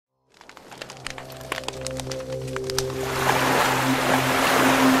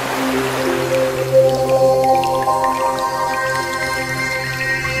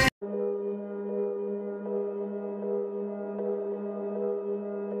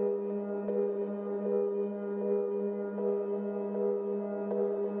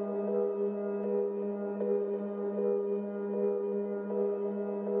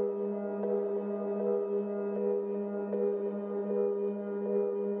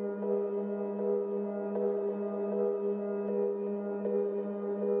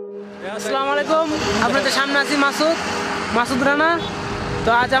আসসালামু আলাইকুম, আপনাদের সামনে আছি মাসুদ রানা। তো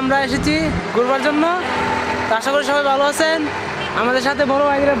আজ আমরা এসেছি ঘুরবার জন্য। তো আশা করি সবাই ভালো আছেন। আমাদের সাথে বড়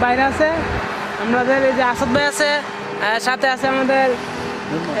ভাইরা বাইরে আছে, আমাদের এই যে আসাদ ভাই আছে, সাথে আছে আমাদের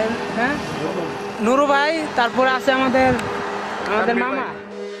নুরু ভাই, তারপরে আছে আমাদের মামা,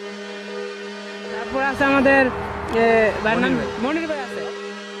 তারপরে আছে আমাদের ভাইয়ের নাম মনির ভাই আছে।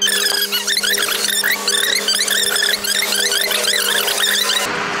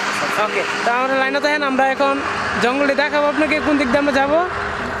 ওকে, তো আমরা লাইনে দেখেন, আমরা এখন জঙ্গলে দেখাবো আপনাকে কোন দিক দিয়ে আমরা যাবো,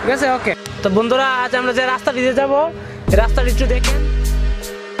 ঠিক আছে? ওকে, তো বন্ধুরা আজ আমরা যে রাস্তা দিয়ে যাবো, এই রাস্তাটা একটু দেখেন।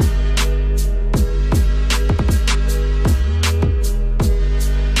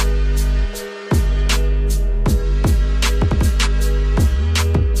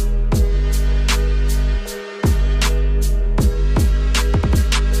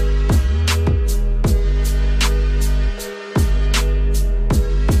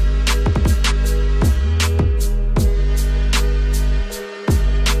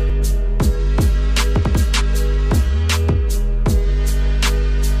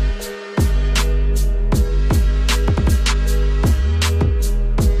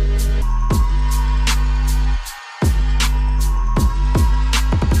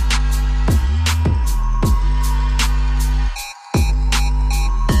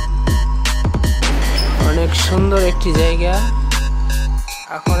 অনেক সুন্দর একটি জায়গা,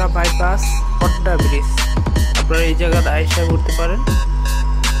 আখড়া বাইপাস পট্টা ব্রিজ। আপনারা এই জায়গাটা আইসা ঘুরতে পারেন।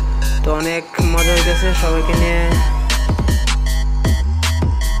 তো অনেক মজা হইতেছে সবাইকে নিয়ে।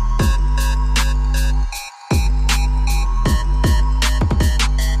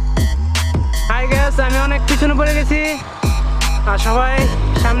 হাই গাইস, আমি অনেক পিছনে পড়ে গেছি আর সবাই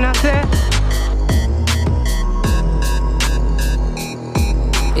সামনে আছে।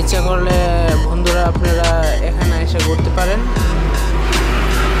 ইচ্ছা করলে বন্ধুরা আপনারা এখানে এসে ঘুরতে পারেন।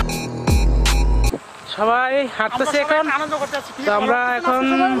 সবাই হাঁটতেছে এখন, তো আমরা এখন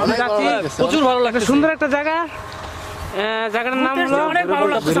যাচ্ছি। প্রচুর ভালো লাগছে, সুন্দর একটা জায়গা। জায়গাটার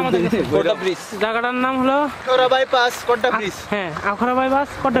নাম হলো আখড়া বাইপাস পট্টা ব্রিজ। হ্যাঁ, আখড়া বাইপাস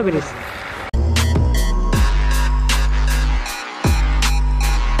পট্টা ব্রিজ।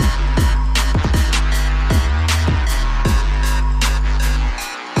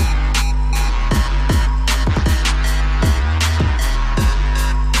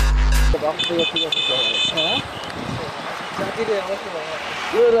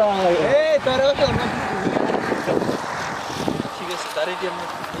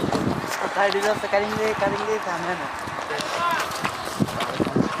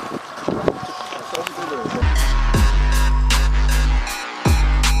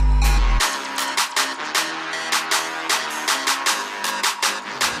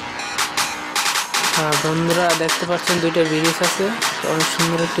 বন্ধুরা দেখতে পাচ্ছেন দুইটা ব্রিজ আছে, অনেক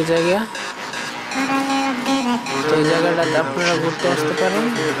সুন্দর একটি জায়গা। তো এই জায়গাটাতে আপনারা ঘুরতে আসতে পারেন।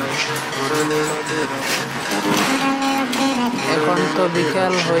 এখন তো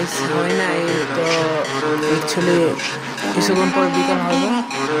বিকাল হয় নাই, তো অ্যাকচুয়ালি কিছুক্ষণ পর বিকাল হবে।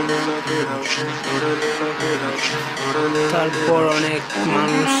 তারপর অনেক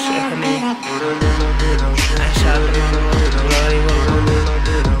মানুষ এখানে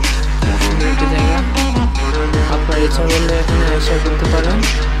একটি জায়গা, আপনার ইচ্ছা করলে এখানে এসে করতে পারেন।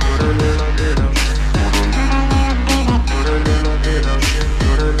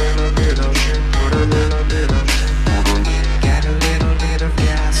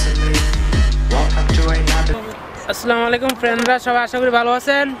 আসসালামু আলাইকুম ফ্রেন্ডরা, সবাই আশা করি ভালো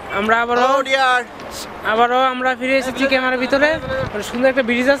আছেন। আমরা আবারও আমরা ফিরে এসেছি ক্যামেরার ভিতরে। সুন্দর একটা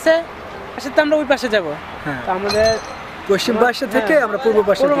ব্রিজ আছে, আসলে আমরা ওই পাশে যাবো। তো আমাদের পশ্চিম পাশে থেকে আমরা পূর্ব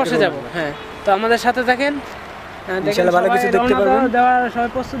পাশে যাবো। হ্যাঁ, তো আমাদের সাথে থাকেন, ভালো কিছু দেখতে পারবেন। দেওয়ার সবাই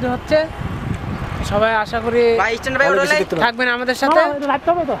প্রস্তুতি হচ্ছে, সবাই আশা করি থাকবেন আমাদের সাথে।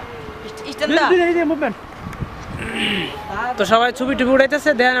 তো সবাই ছবি টুবি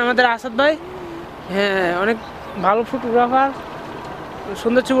উঠাইতেছে, দেন আমাদের আসাদ ভাই, হ্যাঁ অনেক ভালো ফটোগ্রাফার,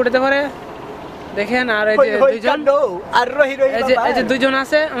 সুন্দর ছবি উঠাতে পারে, দেখেন। আর এই যে দুইজন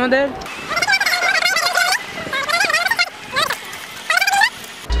আছে আমাদের।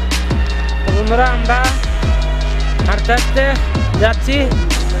 বন্ধুরা আমরা হাঁটতে হাঁটতে যাচ্ছি,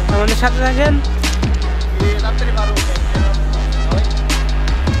 আমাদের সাথে থাকেন।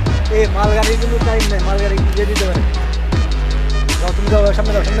 মালগাড়িগুলো টাইম নেই, মালগাড়ি দিয়ে দিতে পারে।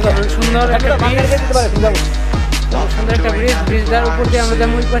 সুন্দর একটা ব্রিজটার উপর দিয়ে আমরা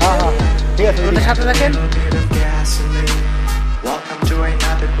যেমন আমাদের সাথে থাকেন। Welcome to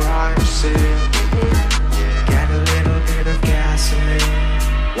another crime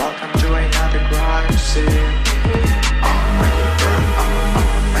scene.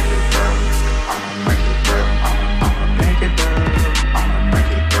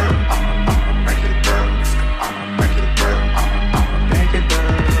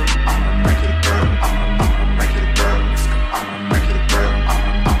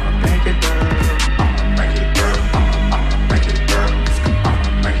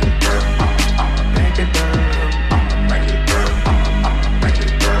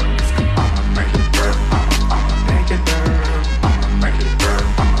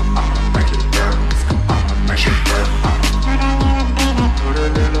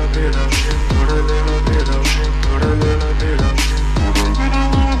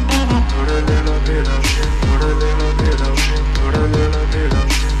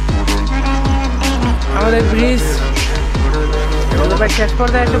 প্রায় শেষ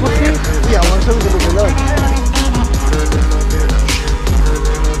পর্যায়ে এসে পড়ছি। কি আমার ছবিগুলো